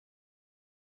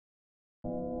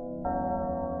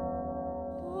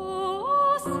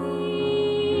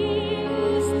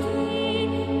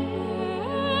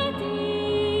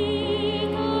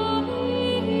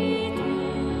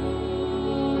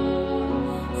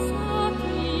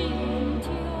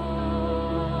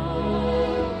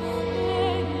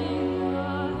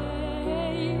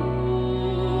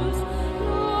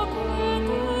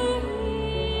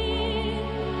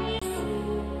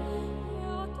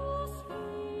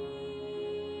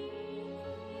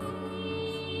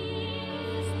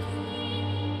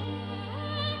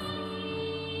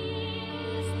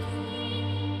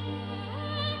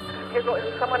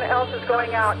Someone else is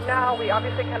going out now. We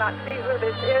obviously cannot see who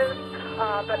this is,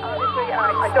 but obviously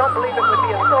I don't believe it would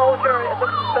be a soldier. It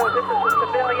looks as though this is a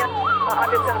civilian,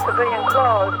 obviously in civilian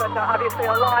clothes, but obviously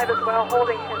alive as well,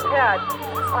 holding his head.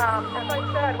 As I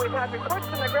said, we've had reports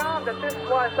from the ground that this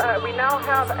was, we now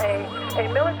have a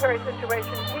military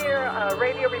situation here.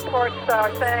 Radio reports are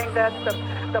saying that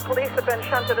the police have been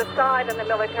shunted aside and the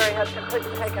military has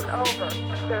completely taken over.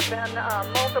 There have been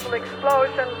multiple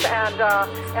explosions and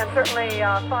certainly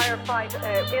firefight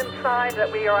inside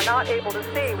that we are not able to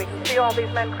see. We can see all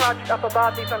these men crouched up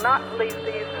above. These are not police.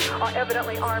 These are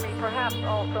evidently Army, perhaps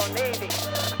also Navy.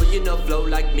 Well, you know, flow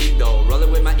like me though,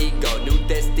 rolling with my ego, new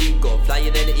testigo,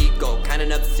 flyer than the ego,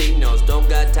 counting up C-notes, don't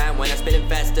got time when I'm spinning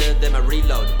faster than my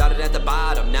reload. Started at the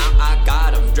bottom, now I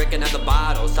got 'em, drinking out the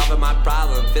bottle, solving my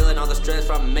problem, feeling all the stress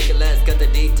from making less, got the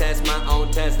D-test, my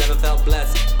own test, never felt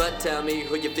blessed. But tell me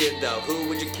who you feel though, who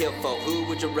would you kill for, who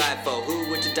would you ride for, who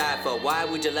would you die for, why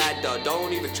would you lie though,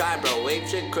 don't even try bro, ape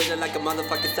shit crazy like a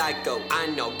motherfucking psycho. I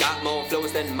know, got more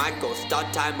influence than Michael,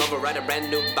 start time over, write a brand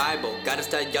new Bible, gotta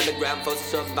stay underground for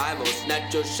survival,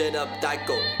 snatch your shit up,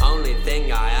 Dyko. Only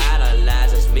thing I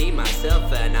idolize is me,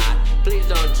 myself, and I. Please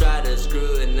don't try to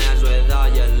scrutinize with all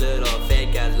your little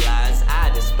fake ass lies. I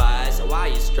despise why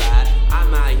you strive.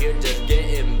 I'm out here just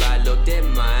getting by. Looked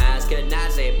in my eyes, can I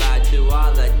say bye to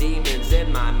all the demons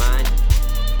in my mind?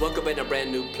 Woke up in a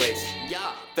brand new place,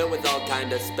 yeah, filled with all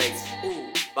kind of space. Ooh,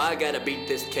 but I gotta beat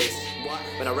this case. What?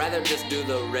 But I'd rather just do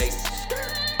the race.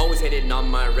 Always hating on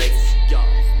my race, yeah.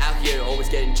 Out here always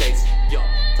getting chased, yeah.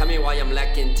 Tell me why I'm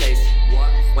lacking taste. What?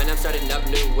 When I'm starting up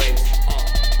new waves.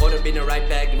 Order being a right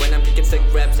back when I'm kicking sick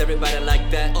raps. Everybody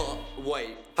like that.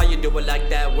 Wait, how you do it like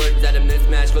that? Words that a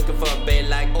mismatch. Looking for a bait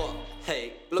like.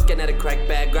 Hey, looking at a crack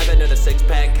bag. Grab another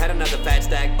 6-pack. Had another fat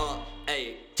stack.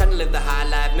 Hey, trying to live the high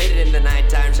life. Made it in the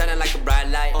nighttime. Shining like a bright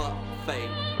light. Fade.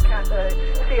 Can't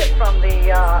see it from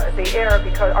the air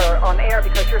because, or on air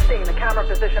because you're seeing the camera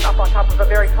position up on top of a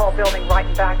very tall building right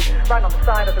in back, right on the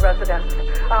side of the residence.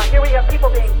 Here we have people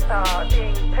being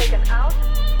taken out.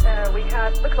 We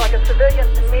have, looks like a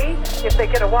civilian to me. If they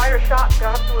get a wire shot,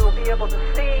 perhaps we will be able to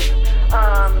see.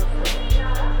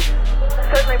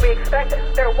 Certainly we expect,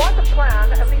 there was a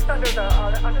plan, at least under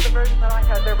the version that I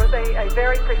had, there was a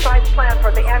very precise plan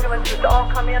for the ambulances to all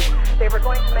come in. They were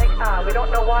going to make, we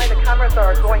don't know why the cameras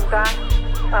are going back.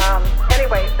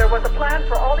 Anyway, there was a plan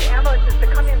for all the ambulances to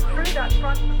come in through that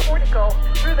front portico,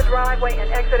 through the driveway and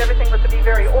exit. Everything was to be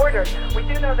very ordered. We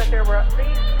do know that there were at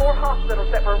least 4 hospitals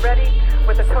that were ready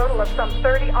with a total of some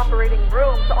 30 operating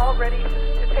rooms all ready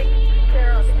to take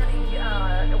care of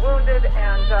any wounded,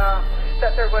 and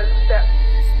that there was, that